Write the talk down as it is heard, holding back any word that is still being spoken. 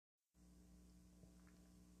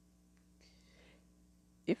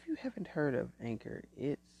If you haven't heard of Anchor,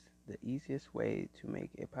 it's the easiest way to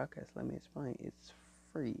make a podcast. Let me explain. It's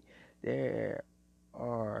free. There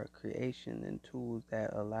are creation and tools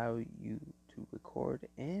that allow you to record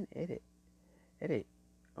and edit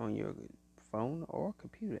on your phone or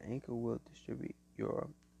computer. Anchor will distribute your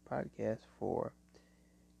podcast for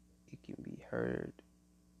it can be heard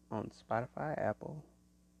on Spotify, Apple,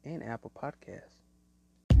 and Apple Podcasts.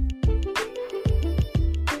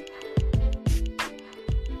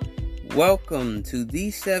 Welcome to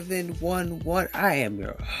the 711. I am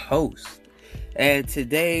your host. And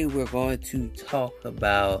today we're going to talk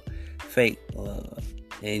about fake love.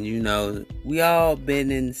 And we all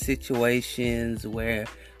been in situations where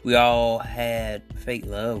we all had fake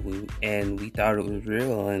love and we thought it was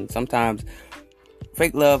real. And sometimes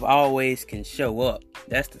fake love always can show up.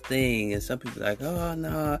 That's the thing. And some people are like, oh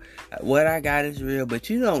no, what I got is real. But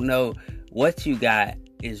you don't know what you got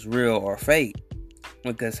is real or fake.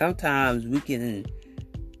 Because sometimes we can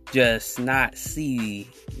just not see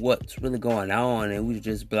what's really going on and we're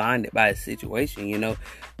just blinded by the situation,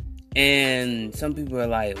 And some people are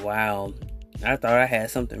like, wow, I thought I had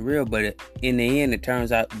something real, but in the end, it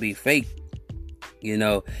turns out to be fake.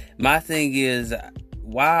 My thing is,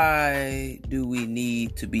 why do we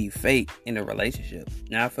need to be fake in a relationship?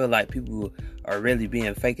 Now, I feel like people are really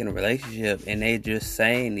being fake in a relationship and they just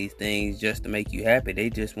saying these things just to make you happy. They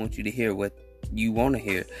just want you to hear what you want to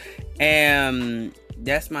hear. And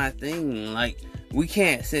that's my thing. Like, we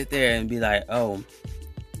can't sit there and be like, oh,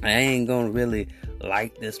 I ain't gonna really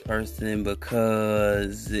like this person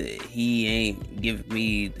because he ain't giving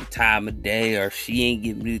me the time of day or she ain't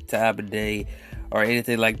giving me the time of day or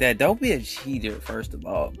anything like that. Don't be a cheater, first of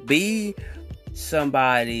all. Be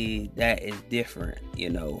somebody that is different,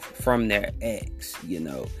 from their ex,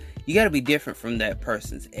 You got to be different from that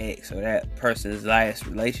person's ex or that person's last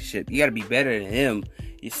relationship. You got to be better than him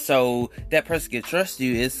so that person can trust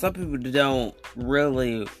you. And some people don't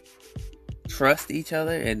really trust each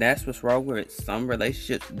other, and that's what's wrong with some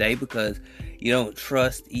relationships today, because you don't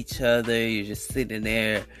trust each other. You're just sitting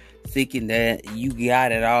there thinking that you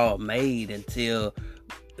got it all made until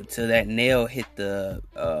that nail hit the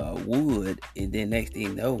wood, and then next thing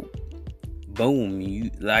you know, boom,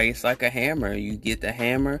 it's like a hammer. You get the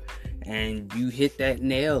hammer and you hit that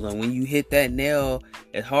nail, and when you hit that nail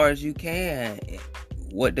as hard as you can,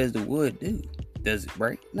 what does the wood do? Does it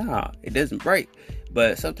break? No, it doesn't break.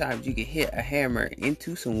 But sometimes you can hit a hammer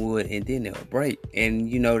into some wood and then it'll break.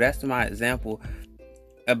 And that's my example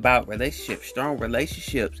about relationships. Strong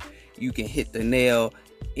relationships, you can hit the nail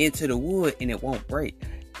into the wood and it won't break.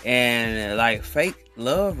 And like fake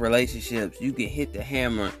love relationships, you can hit the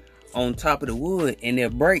hammer on top of the wood and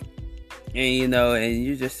it'll break. And and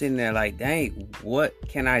you're just sitting there like, dang, what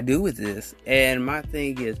can I do with this? And my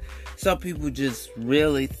thing is, some people just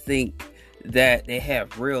really think that they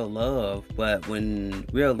have real love, but when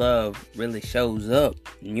real love really shows up,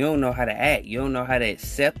 you don't know how to act. You don't know how to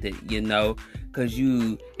accept it, because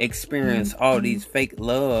you experience all these fake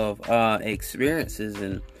love experiences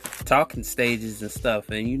and talking stages and stuff.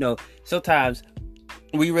 And sometimes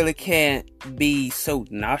we really can't be so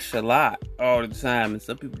nonchalant all the time. And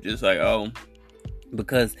some people just like, oh,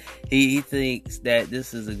 because he thinks that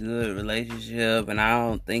this is a good relationship and I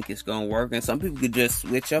don't think it's gonna work. And some people could just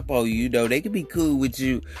switch up on you, though. They could be cool with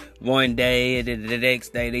you one day and then the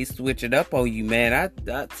next day they switch it up on you, man.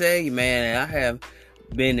 I tell you, man, I have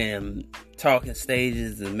been in talking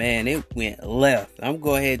stages and man, it went left. I'm gonna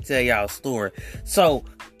go ahead and tell y'all a story. So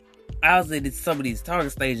I was in some of these talking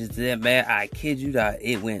stages, and man, I kid you not,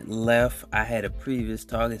 it went left. I had a previous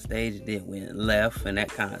talking stage, and it went left, and that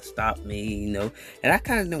kind of stopped me, And I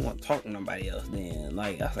kind of didn't want to talk to nobody else then.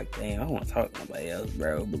 Like, I was like, damn, I don't want to talk to nobody else,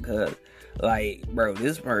 bro, because,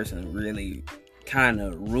 this person really kind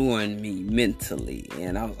of ruined me mentally.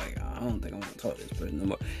 And I was like, I don't think I want to talk to this person no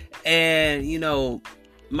more. And,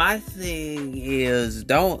 my thing is,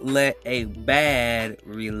 don't let a bad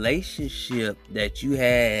relationship that you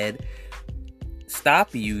had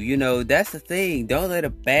stop you. That's the thing. Don't let a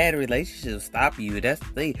bad relationship stop you. That's the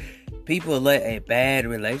thing. People let a bad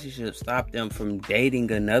relationship stop them from dating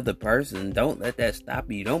another person. Don't let that stop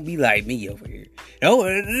you. Don't be like me over here.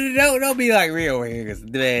 Don't be like me over here. Because,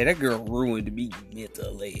 man, that girl ruined me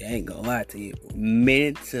mentally. I ain't gonna lie to you.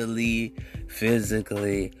 Mentally,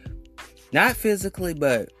 physically. Not physically,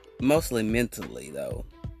 but mostly mentally, though.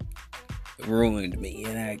 Ruined me.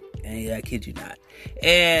 And I kid you not.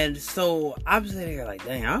 And so I'm sitting here like,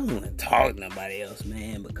 dang, I don't want to talk to nobody else,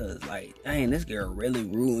 man. Because, dang, this girl really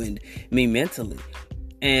ruined me mentally.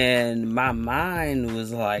 And my mind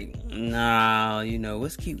was like, nah,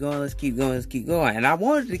 let's keep going. And I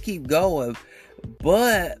wanted to keep going.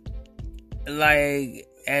 But like,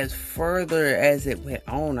 as further as it went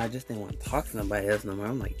on, I just didn't want to talk to nobody else no more.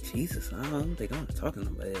 I'm like, Jesus, I don't think I want to talk to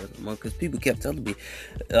nobody else no more, because people kept telling me,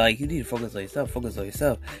 like, you need to focus on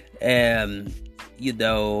yourself. And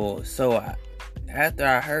so after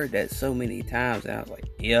I heard that so many times, and I was like,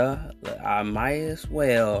 yeah, I might as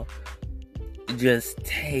well just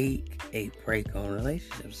take a break on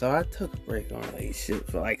relationships. So I took a break on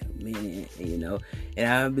relationships for like a minute, and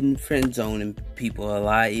I've been friend zoning people a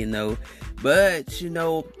lot, but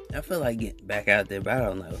I feel like getting back out there, but I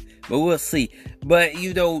don't know, but we'll see. But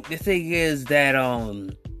the thing is that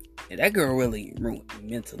that girl really ruined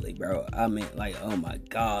me mentally, bro. I mean, like, oh my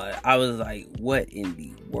God, I was like, what in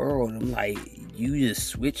the world? I'm like, you just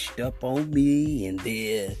switched up on me, and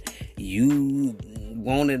then you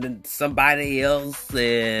wanted somebody else,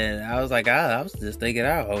 and I was like, I was just thinking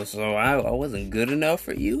out, so I wasn't good enough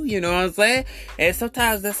for you, you know what I'm saying? And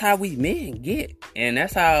sometimes that's how we men get, and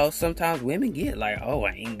that's how sometimes women get, like, oh,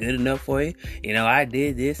 I ain't good enough for you, I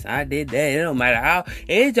did this, I did that. It don't matter how,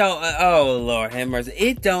 oh Lord have mercy,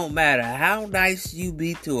 it don't matter how nice you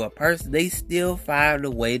be to a person, they still find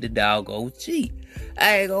a way to doggone cheat.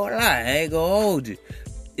 I ain't gonna lie, I ain't gonna hold you,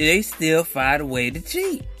 they still find a way to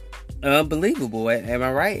cheat. Unbelievable, am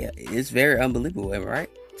I right? It's very unbelievable, am I right?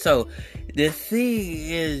 So the thing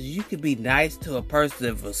is, you can be nice to a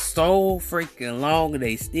person for so freaking long and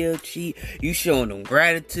they still cheat. You showing them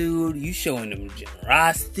gratitude, you showing them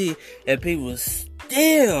generosity, and people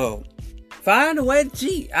still find a way to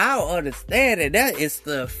cheat. I don't understand it. That is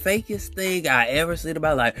the fakest thing I ever seen in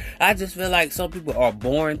my life. I just feel like some people are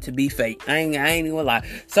born to be fake. I ain't even gonna lie.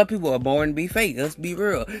 Some people are born to be fake. Let's be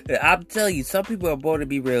real. I'm telling you, some people are born to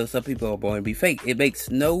be real. Some people are born to be fake. It makes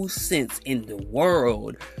no sense in the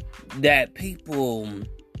world that people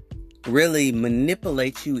really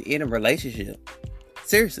manipulate you in a relationship.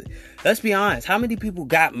 Seriously. Let's be honest. How many people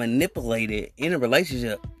got manipulated in a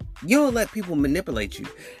relationship? You don't let people manipulate you.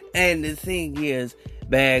 And the thing is,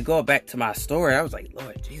 man, going back to my story, I was like,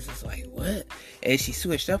 Lord Jesus, like, what? And she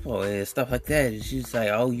switched up on it and stuff like that. And she's like,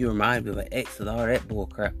 oh, you remind me of an ex and all that bull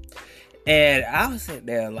crap. And I was sitting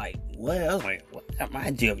there like, what? I was like, what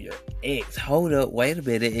reminds you of your ex? Hold up, wait a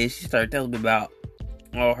minute. And she started telling me about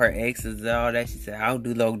all her exes and all that. She said, I don't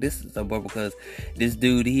do long distance no more because this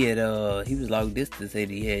dude, he was long distance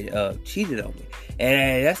and he had cheated on me.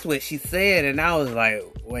 And that's what she said. And I was like,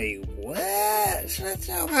 wait, what? Shut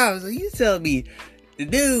your mouth. So you telling me the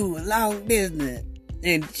dude long distance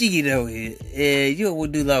and cheated on you, and you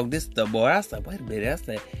don't do long distance no more? I was like, wait a minute.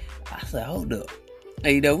 I said, hold up.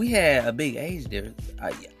 And, we had a big age difference.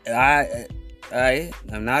 I'm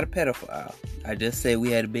not a pedophile. I just said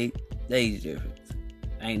we had a big age difference.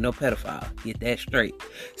 I ain't no pedophile. Get that straight.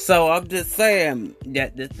 So I'm just saying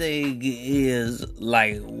that the thing is,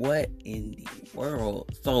 like, what in the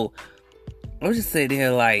world? So I'm just sitting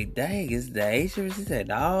here like, dang, it's the age difference. He said,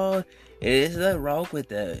 no, it's nothing wrong with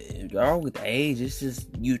the age. It's just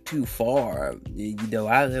you too far.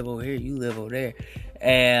 I live over here, you live over there.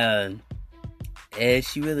 And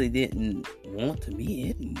she really didn't want to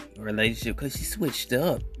be in a relationship because she switched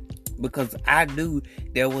up. Because I knew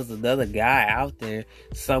there was another guy out there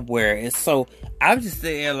somewhere. And so I'm just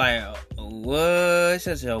sitting there like, what?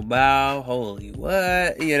 Shut your mouth. Holy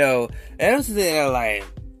what? And I'm sitting there like,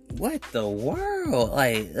 what the world?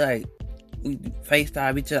 Like we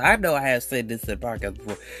FaceTime each other. I know I have said this in the podcast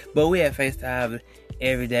before, but we had FaceTime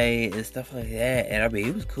every day and stuff like that. And I mean,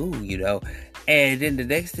 it was cool, And then the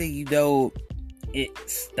next thing you know, it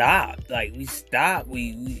stopped. Like, we stopped.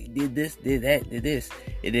 We did this, did that, did this,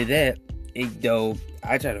 and did that. And,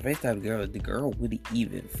 I tried to FaceTime the girl. The girl wouldn't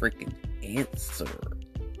even freaking answer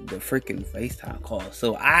the freaking FaceTime call.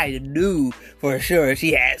 So I knew for sure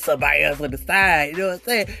she had somebody else on the side. You know what I'm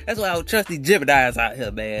saying? That's why I don't trust these Geminis out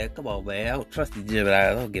here, man. Come on, man. I don't trust these Geminis.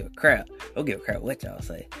 I don't give a crap. I don't give a crap what y'all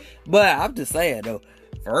say. But I'm just saying, though,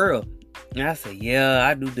 for real. And I said, yeah,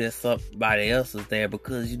 I knew that somebody else was there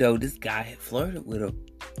because, this guy had flirted with her,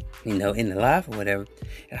 in the life or whatever.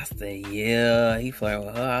 And I said, yeah, he flirted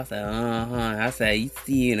with her. I said, I said, you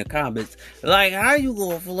see in the comments, like, how you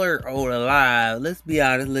gonna flirt on the live? Let's be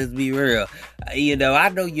honest, let's be real. I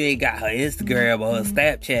know you ain't got her Instagram or her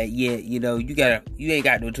Snapchat yet. You ain't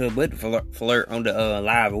got no trouble but to flirt on the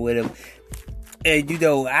live or whatever. And,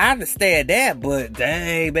 I understand that, but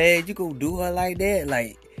dang, man, you gonna do her like that?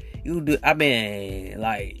 Like, you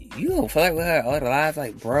don't flirt with her other lives,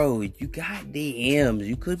 like, bro, you got DMs,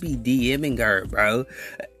 you could be DMing her, bro,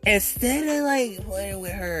 instead of, like, flirting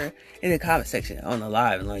with her in the comment section on the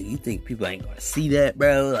live, and, like, you think people ain't gonna see that,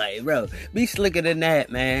 bro? Like, bro, be slicker than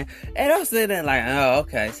that, man. And I'm sitting there like, oh,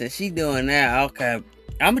 okay, so she doing that, okay,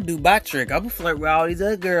 I'm gonna do my trick. I'm gonna flirt with all these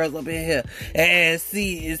other girls up in here and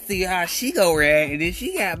see how she go react. And then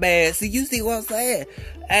she got mad. See, you see what I'm saying?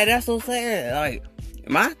 And that's what I'm saying. Like,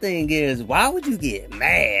 my thing is, why would you get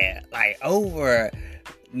mad, like, over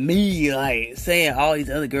me, like, saying all these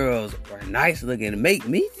other girls were nice looking and make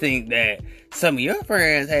me think that some of your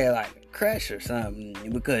friends had, like, a crush or something?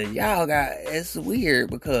 Because it's weird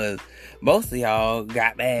because most of y'all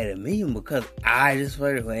got mad at me because I just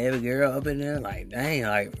flirted with every girl up in there. Like, dang,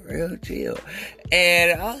 like, for real, chill.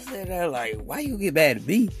 And I was sitting there like, why you get mad at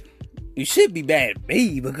me? You should be mad at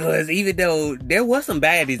me, because even though there was some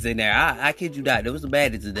baddies in there, I kid you not, there was some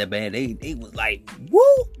baddies in that band. They was like, woo!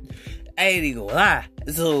 I ain't even gonna lie.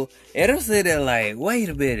 So, and I'm sitting there like, wait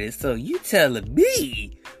a minute, so you telling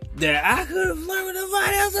me that I could have flirted with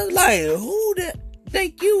somebody else? I'm like, who the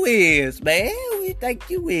think you is, man? Who you think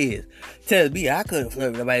you is? Tell me I could have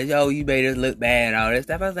flirted with somebody. Yo, you made us look bad and all that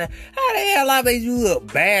stuff. I was like, how the hell I made you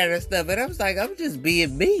look bad and stuff? And I was like, I'm just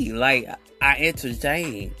being me. Like, I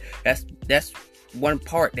entertain. That's one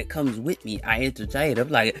part that comes with me. I entertain. I'm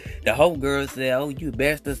like, the whole girl said, oh, you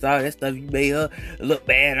embarrassed us, all that stuff. You made her look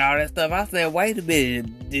bad and all that stuff. I said, wait a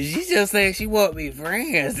minute. Did she just say she want me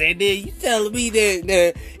friends? And then you telling me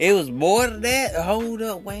that it was more than that? Hold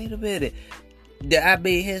up, wait a minute. I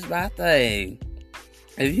mean, here's my thing.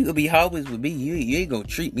 If you could be homies with me, you ain't gonna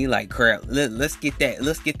treat me like crap. Let's get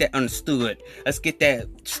that understood. Let's get that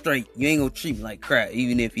straight. You ain't gonna treat me like crap,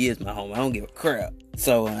 even if he is my homie. I don't give a crap.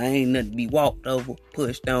 So I ain't nothing to be walked over,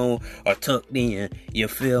 pushed on, or tucked in. You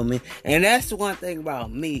feel me? And that's the one thing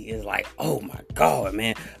about me is like, oh my God,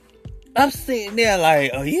 man. I'm sitting there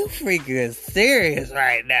like, are you freaking serious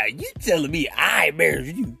right now? You telling me I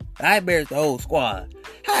embarrassed you? I embarrassed the whole squad.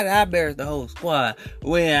 How did I embarrass the whole squad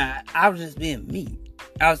when I was just being me?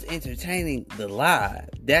 I was entertaining the live.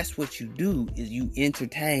 That's what you do, is you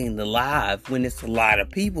entertain the live when it's a lot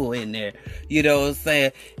of people in there. You know what I'm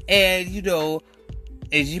saying? And, you know,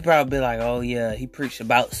 as you probably be like, oh yeah, he preached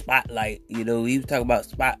about spotlight. You know, he was talking about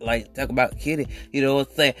spotlight, talking about Kitty. You know what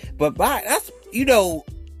I'm saying? But that's, you know,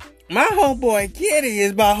 my homeboy Kitty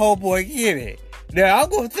is my homeboy Kitty. Now, I'm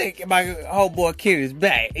going to take my homeboy Kitty's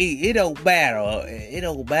back. It don't matter. It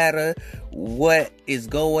don't matter what is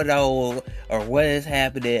going on or what is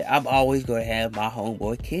happening. I'm always going to have my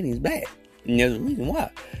homeboy Kitty's back. And there's a reason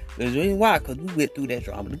why. Because we went through that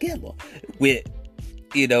drama together. With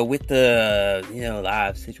the,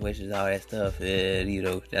 live situations, all that stuff. And,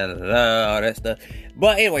 all that stuff.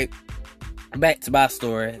 But anyway, back to my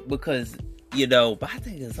story. Because... my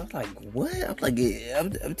thing is, I'm like, what? I'm like,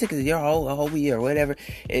 I'm taking your homie or whatever,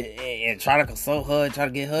 and trying to console her, and trying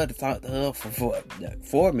to get her to talk to her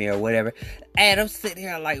for me or whatever. And I'm sitting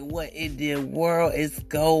here like, what in the world is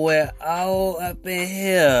going on up in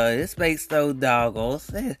here? This makes no doggone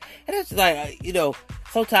sense. And it's like,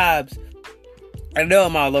 sometimes, I know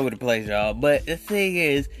I'm all over the place, y'all, but the thing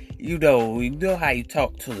is, you know how you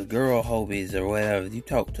talk to the girl homies or whatever. You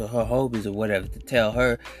talk to her homies or whatever to tell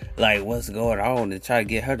her, like, what's going on, and try to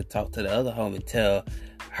get her to talk to the other homie and tell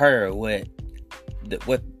her what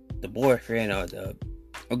the boyfriend or the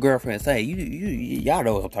girlfriend say. Y'all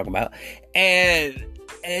know what I'm talking about. And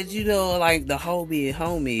like the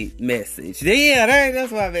homie message. Yeah,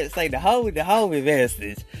 that's what I meant to say. The homie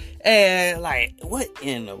message. And like, what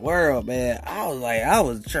in the world, man? I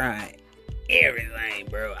was trying everything,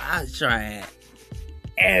 bro. I was trying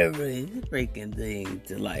every freaking thing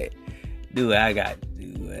to like do what I got to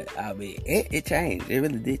do. I mean, it changed. It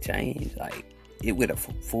really did change. Like, it went a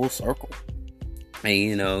full circle.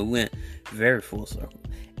 And it went very full circle.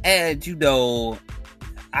 And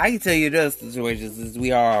I can tell you those situations, since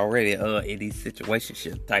we are already in these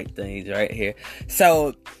situationship type things right here.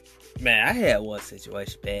 So, man, I had one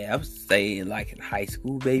situation, man. I was saying, like, in high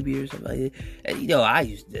school, baby, or something like that. And, I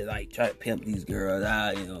used to, like, try to pimp these girls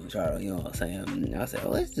out, try to, what I'm saying? And I said,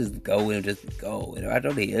 well, let's just go and just go. I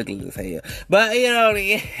know they ugly as hell. But,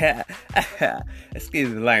 yeah.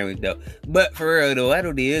 Excuse the language, though. But, for real, though, I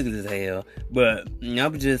know they ugly as hell. But,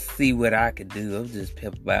 I'm just see what I could do. I'm just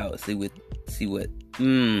pimp about, see what. I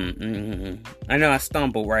know I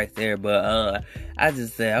stumbled right there, but I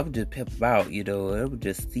just said I would just pimp about, I would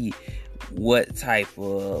just see what type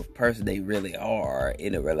of person they really are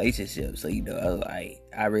in a relationship. So, I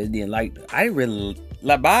really didn't like them. I really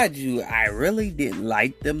didn't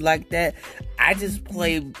like them like that. I just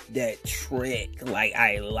played that trick like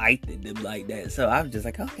I liked them like that. So I was just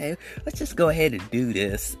like, okay, let's just go ahead and do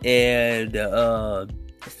this and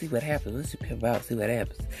let's see what happens. Let's just pimp out, see what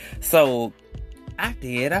happens. So I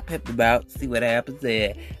did. I pimped about, see what happens.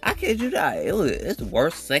 And I kid you not, it's the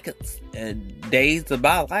worst seconds and days of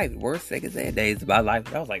my life. Worst seconds and days of my life.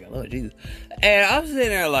 And I was like, Lord Jesus. And I'm sitting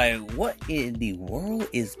there like, what in the world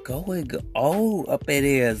is going on up in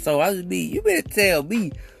here? So I was you better tell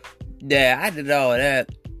me that I did all that.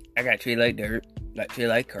 I got treated like dirt. Got treated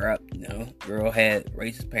like crap, Girl had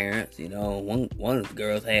racist parents, one of the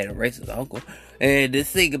girls had a racist uncle. And the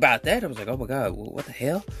thing about that, I was like, oh my God, what the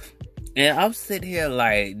hell? And I'm sitting here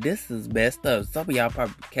like, this is messed up. Some of y'all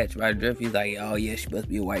probably catch my drift. He's like, oh yeah, she must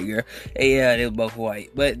be a white girl. And yeah, they were both white.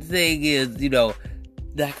 But the thing is,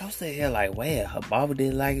 like I'm sitting here like, well, her mama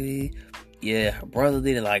didn't like me. Yeah, her brother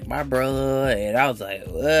didn't like my brother. And I was like,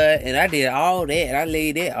 what? And I did all that. And I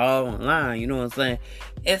laid that all online, you know what I'm saying?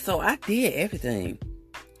 And so I did everything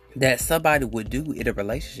that somebody would do in a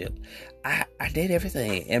relationship. I did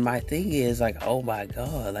everything. And my thing is like, oh my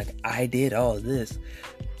God, like I did all this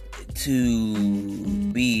to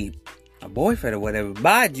be a boyfriend or whatever.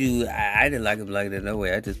 Mind you, I didn't like him like that no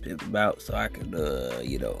way. I just pimped him out so I could,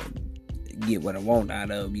 get what I want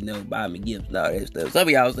out of him, buy me gifts and all that stuff. Some of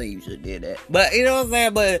y'all say you should do that. But, you know what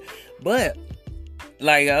I'm saying? But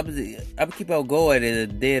like, I'm gonna keep on going,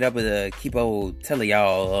 and then I'm gonna keep on telling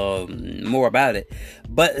y'all more about it.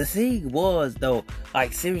 But the thing was, though,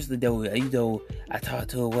 like, seriously, though, I talked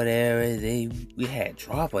to her, whatever, and we had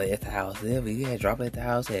drama at the house. We had drama at the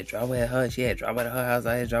house, had drama at her, she had drama at her house,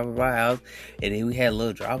 I had drama at my house, and then we had a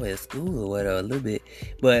little drama at school or whatever, a little bit.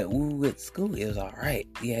 But when we went to school, it was alright.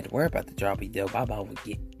 We had to worry about the drama, though. My mom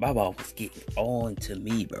was getting on to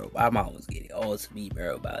me, bro. My mom was getting on to me,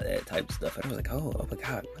 bro, about that type of stuff. And I was like, oh my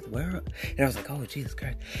God, what the world? And I was like, oh, Jesus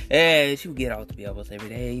Christ. And she would get on to me almost every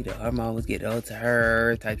day. Her mom was getting on to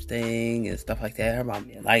her, type thing, and stuff like that. Her mom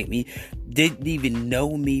didn't like me. Didn't even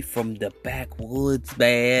know me from the backwoods,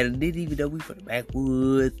 man. Didn't even know me from the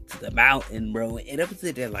backwoods to the mountain, bro. And I'm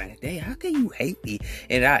sitting there like, dang, how can you hate me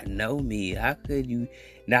and not know me? How could you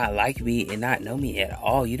not like me and not know me at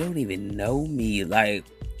all? You don't even know me, like,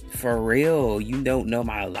 for real. You don't know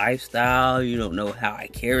my lifestyle. You don't know how I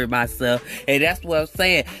carry myself. And that's what I'm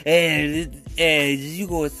saying. And you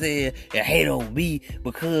gonna say hate on me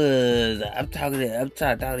because I'm trying to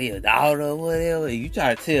talk to your daughter or whatever. And you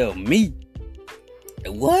try to tell me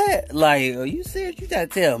what? Like, are you serious? You try to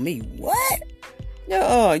tell me what?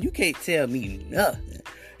 No, you can't tell me nothing.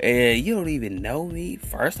 And you don't even know me.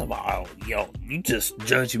 First of all, you just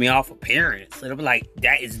judge me off appearance. And I'm like,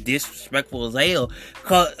 that is disrespectful as hell.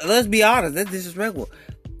 Cause let's be honest, that's disrespectful.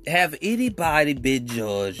 Have anybody been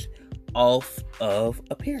judged off of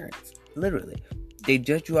appearance? Literally. They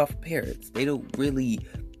judge you off appearance. They don't really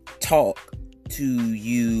talk to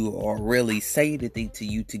you or really say anything to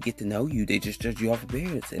you to get to know you. They just judge you off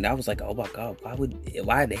appearance. And I was like, oh my God,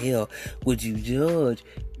 why the hell would you judge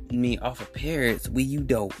me off appearance when you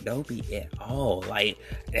don't know me at all? Like,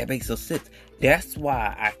 that makes no sense. That's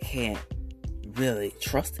why I can't really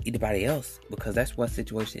trust anybody else, because that's one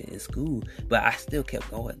situation in school. But I still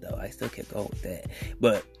kept going though. I still kept going with that.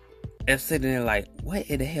 But I'm sitting there like, what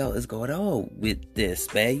in the hell is going on with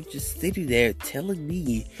this, man? You just sitting there telling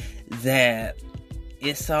me that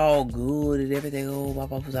it's all good and everything. Oh, my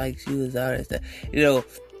mom likes you and all that stuff.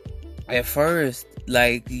 At first,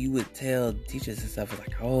 like, you would tell teachers and stuff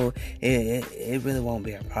like, oh, it really won't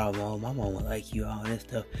be a problem. Oh, my mom will like you, all this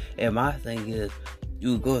stuff. And my thing is,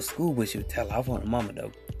 you would go to school, but she would tell her, I want a mama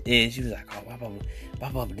though. And she was like, oh, my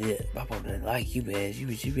mama didn't like you, man. She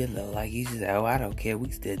really don't like you. She said, oh, I don't care. We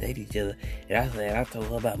still date each other. And I told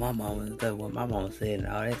her about my mama and stuff, what my mama said and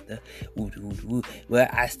all that stuff. Woo, woo, woo. Well,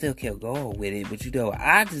 I still kept going with it. But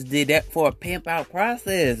I just did that for a pimp out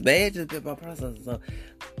process, man. Just pimp out process.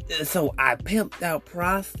 So I pimped out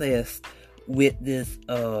process with this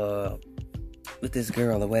girl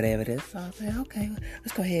or whatever it is. So I was like, okay,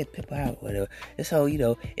 let's go ahead and pimp out or whatever. And so, and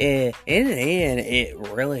in the end, it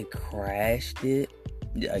really crashed it.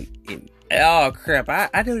 Oh crap,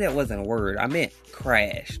 I knew that wasn't a word. I meant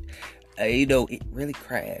crashed. It really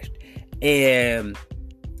crashed. And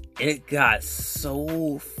it got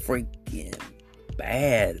so freaking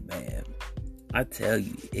bad, man. I tell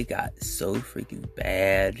you, it got so freaking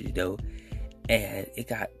bad, and it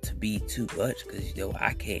got to be too much because,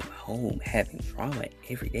 I came home having drama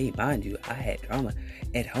every day. Mind you, I had drama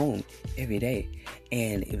at home every day,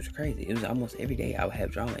 and it was crazy. It was almost every day I would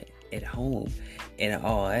have drama at home and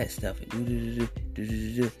all that stuff. And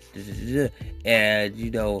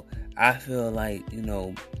I feel like,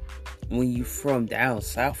 when you from down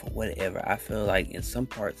south or whatever, I feel like in some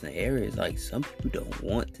parts and areas, like, some people don't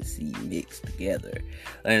want to see you mixed together,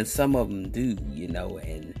 and some of them do,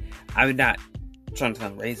 and I'm not trying to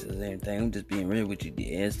sound racist and everything. I'm just being real with you.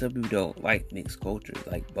 And some people don't like mixed cultures,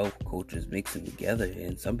 like both cultures mixing together.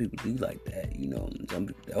 And some people do like that, you know, and some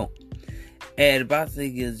people don't. And about the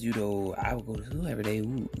thing is, you know, I would go to school every day.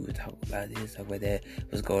 We would talk about this, talk about that,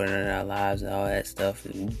 what's going on in our lives and all that stuff,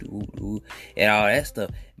 and all that stuff.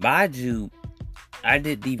 Mind you, I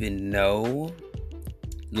didn't even know,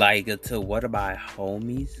 like, until one of my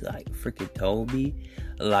homies, like, freaking told me,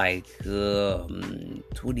 like,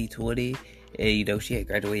 2020, and, you know, she had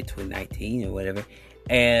graduated 2019 or whatever,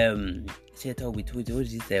 and she had told me 2020,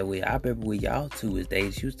 she said, well, I remember when y'all two was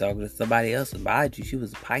dating, she was talking to somebody else, and mind you, she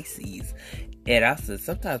was a Pisces, and I said,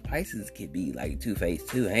 sometimes Pisces can be, like, two-faced,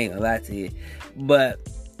 too, I ain't gonna lie to you, but,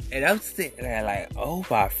 and I'm sitting there like, oh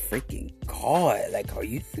my freaking God, like, are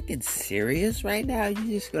you freaking serious right now? You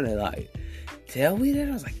just gonna, like, tell me that?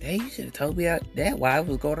 I was like, dang, you should have told me that while it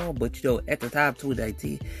was going on. But, you know, at the time,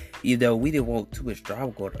 2019, you know, we didn't want too much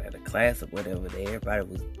drama going on at the class or whatever. Everybody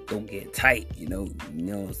was going to get tight, you know what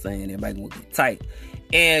I'm saying? Everybody going to get tight.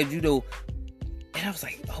 And, you know, and I was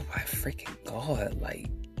like, oh my freaking God, like,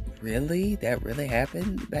 really? That really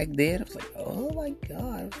happened back then? I was like, oh my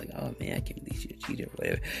God. I was like, oh man, I can't believe she cheated or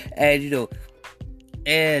whatever. And, you know,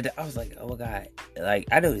 and I was like, oh my God. Like,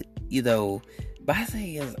 I know, you know, my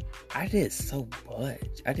thing is, I did so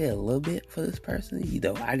much. I did a little bit for this person. You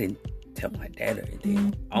know, I didn't tell my dad or anything.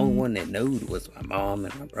 The only one that knew was my mom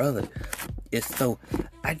and my brother. It's so,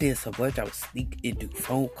 I did so much. I would sneak and do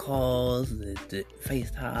phone calls and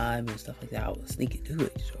FaceTime and stuff like that. I would sneak and do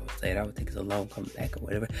it. You know what I'm saying? I would take so long coming back or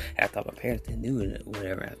whatever. I thought my parents didn't know it or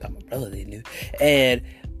whatever. I thought my brother didn't know. And,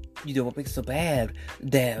 you know, what makes it so bad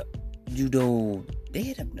that, you know,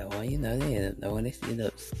 they end up knowing, you know, they end up knowing. They end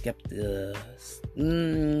up skeptical.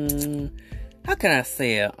 How can I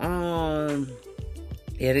say it?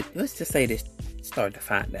 Yeah, let's just say they started to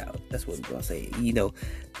find out. That's what we're gonna say. You know,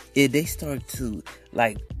 they started to,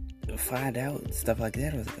 like, find out and stuff like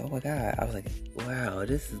that. I was like, oh my God. I was like, wow,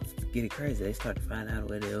 this is getting crazy. They started to find out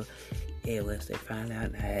what they were. And once they found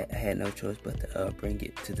out, I had no choice but to bring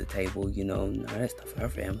it to the table, you know, and all that stuff. Her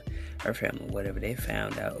family, whatever they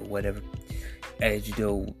found out, whatever. As you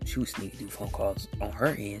know, she was sneaking do phone calls on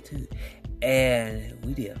her end too, and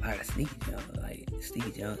we did a lot of sneaky junk, like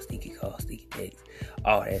sneaky calls, sneaky texts,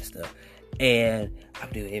 all that stuff. And I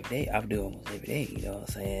would do it every day. I would do it almost every day. You know what I'm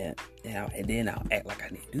saying? And then I'll act like I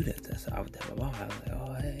didn't do that stuff. So I would tell my mom, I was like,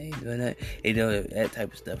 oh, I ain't doing that. You know, that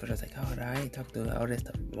type of stuff. And I was like, oh, no, I ain't talking to all that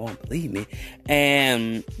stuff. My mom believe me.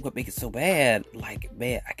 And what makes it so bad, like,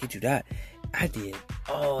 man, I kid you not, I did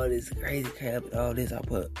all this crazy crap and all this. I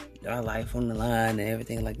put our life on the line and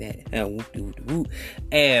everything like that. And whoop.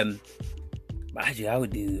 And mind you, I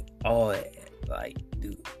would do all that. Like,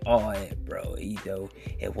 do all that, bro. You know,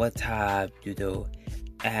 at one time, you know,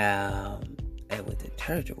 I went to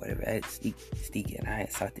church or whatever. I had sneak and I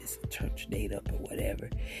had sought this church date up or whatever.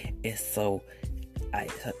 And so,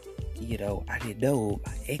 you know, I didn't know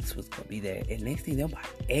my ex was gonna be there. And next thing you know, my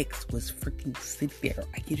ex was freaking sitting there.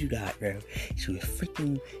 I kid you not, bro. She was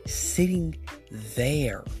freaking sitting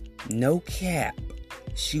there. No cap.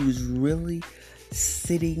 She was really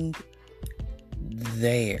sitting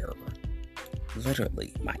there.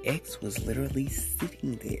 Literally, my ex was literally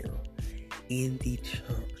sitting there in the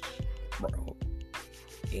church, bro,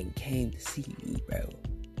 and came to see me, bro,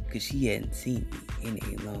 because she hadn't seen me in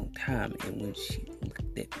a long time. And when she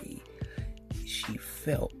looked at me, she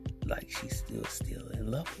felt like she's still in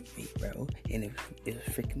love with me, bro. And it was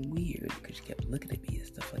freaking weird because she kept looking at me and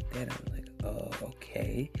stuff like that. I was like, oh,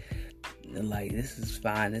 okay, and like, this is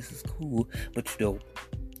fine, this is cool, but you know,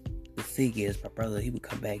 the thing is, my brother, he would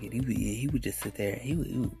come back and he would just sit there and he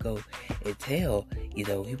would go and tell, you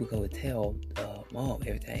know, mom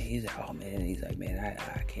everything. He's like, oh man, he's like, man,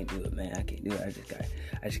 I can't do it, man, I can't do it.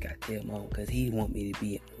 I just gotta tell mom because he want me to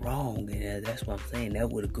be wrong, and that's what I'm saying. That's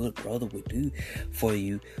what a good brother would do for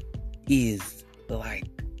you, is like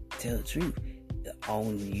tell the truth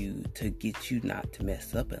on you to get you not to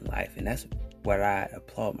mess up in life, and that's what I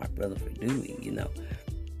applaud my brother for doing, you know.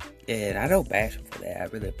 And I don't bash him for that. I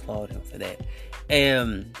really applaud him for that.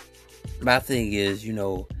 And my thing is, you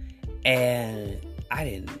know, and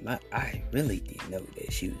I really didn't know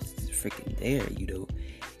that she was freaking there, you know.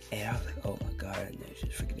 And I was like, oh my God, I know she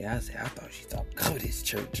was freaking there. I thought she thought come to this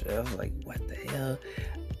church. I was like, what the hell?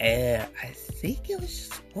 And I think it was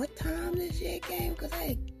just one time this shit came, because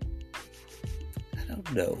I don't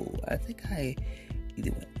know. I think I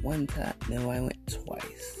either went one time. No, I went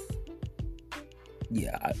twice.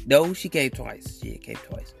 Yeah, no, she came twice. She came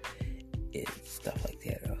twice. And stuff like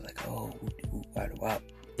that. I was like, oh, wow.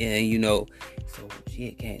 And, you know, so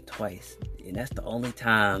she came twice. And that's the only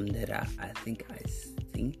time that I think I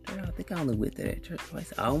think I only went to that church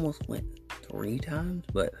twice. I almost went 3 times,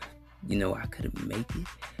 but I couldn't make it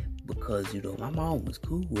because my mom was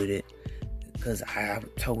cool with it. Because I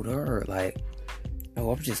told her, like,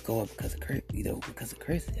 I'm just going because of Chris, because of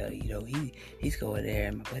Chris. He's going there,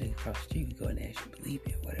 and my buddy across the street was going there, and she believed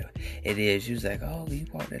me, or whatever. And then she was like, oh, you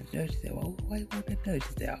walked at the church. She said, well, why you walked at the church?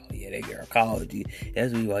 She said, oh, yeah, that girl called you.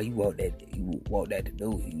 That's why you walked at the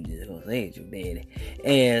door. You just don't say it, your daddy.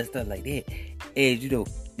 And stuff like that. And,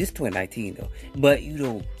 this 2019, though. But,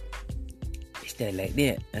 it's that like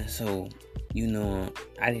that. And so, I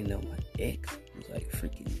didn't know my ex was like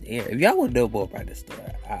freaking there. If y'all want to know more about this story,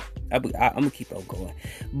 I'm gonna keep on going.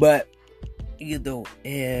 But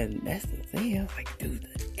and that's the thing. I was like, dude,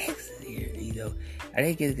 the ex is here. I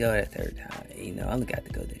didn't get to go that 3rd time. I only got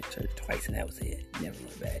to go to the church twice, and that was it. Never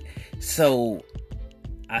went back. So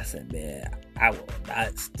I said, man, I will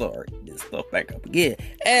not start this stuff back up again.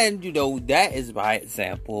 And that is my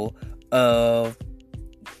example of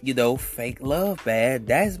fake love, man.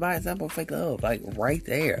 That's my example of fake love, like right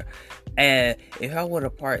there. And if I want a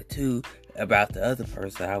part 2 about the other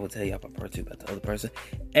person, I will tell you about part 2 about the other person.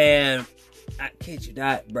 And I kid you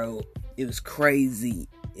not, bro, it was crazy.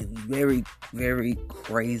 It was very, very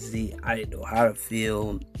crazy. I didn't know how to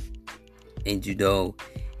feel. And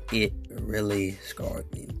it really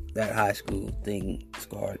scarred me. That high school thing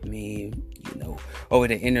scarred me, over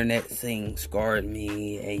the internet thing scarred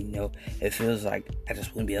me, and it feels like I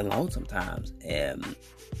just want to be alone sometimes, and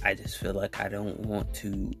I just feel like I don't want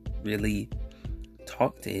to really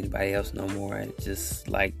talk to anybody else no more. It's just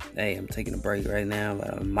like, hey, I'm taking a break right now,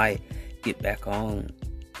 but I might get back on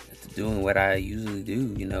to doing what I usually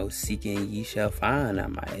do, seeking ye shall find.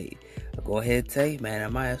 I'll go ahead and say, man, I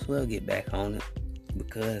might as well get back on it,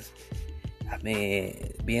 because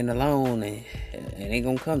being alone and it ain't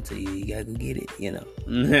gonna come to you. You gotta go get it,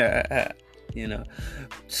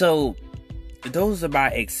 So those are my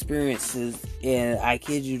experiences, and I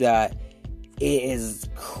kid you not, it is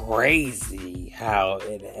crazy how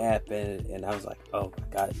it happened. And I was like, oh my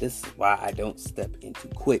God, this is why I don't step into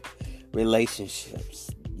quick relationships.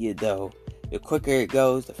 The quicker it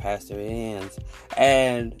goes, the faster it ends.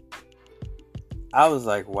 And I was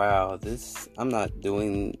like, wow, I'm not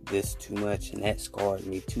doing this too much, and that scarred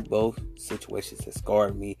me too. Both situations that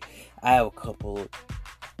scarred me. I have a couple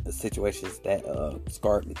of situations that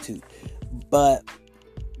scarred me too. But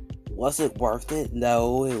was it worth it?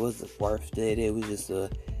 No, it wasn't worth it. It was just a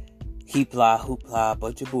hoopla,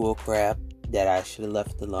 bunch of bull crap that I should have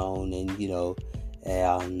left alone. And,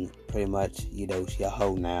 and pretty much, she a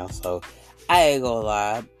hoe now. So I ain't gonna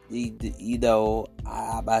lie.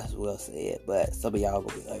 I might as well say it, but some of y'all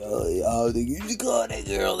gonna be like, oh, y'all think you should call that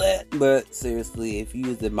girl that. But seriously, if you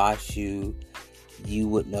was in my shoe, you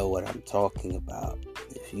would know what I'm talking about.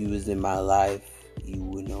 If you was in my life, you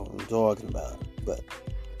would know what I'm talking about. But,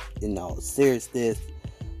 seriousness,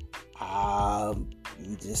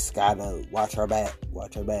 you just gotta watch our back.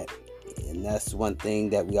 And that's one thing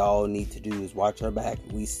that we all need to do, is watch our back.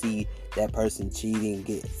 We see that person cheating,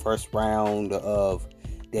 get first round of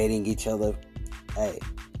dating each other, hey,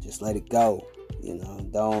 just let it go.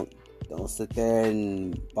 Don't sit there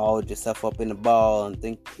and ball yourself up in the ball and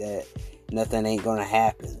think that nothing ain't gonna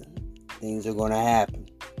happen. Things are gonna happen.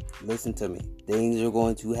 Listen to me. Things are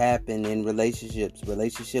going to happen in relationships.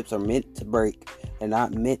 Relationships are meant to break. They're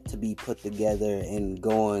not meant to be put together and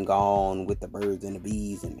going on with the birds and the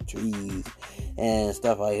bees and the trees and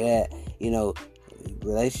stuff like that.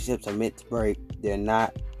 Relationships are meant to break. They're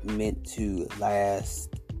not meant to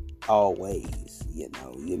last always. You're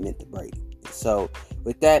meant to break. So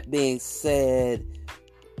with that being said,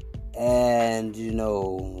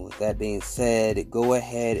 go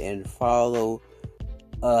ahead and follow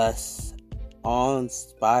us on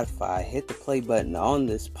Spotify. Hit the play button on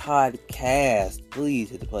this podcast.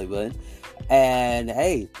 Please hit the play button. And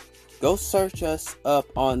hey, go search us up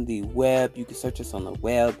on the web. You can search us on the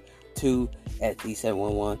web too at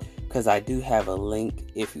D711, because I do have a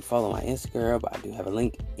link. If you follow my Instagram, I do have a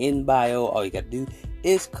link in bio. All you gotta do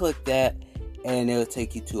is click that, and it'll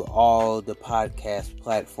take you to all the podcast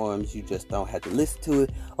platforms. You just don't have to listen to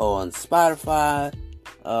it on Spotify.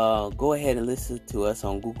 Go ahead and listen to us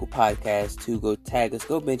on Google Podcasts too. Go tag us,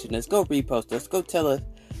 go mention us, go repost us, go tell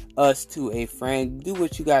us to a friend. Do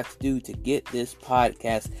what you got to do to get this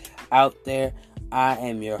podcast out there. I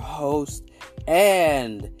am your host,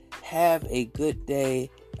 and have a good day,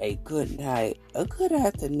 a good night, a good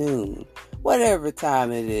afternoon, whatever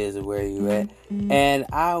time it is where you at. And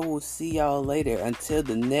I will see y'all later until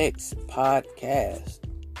the next podcast.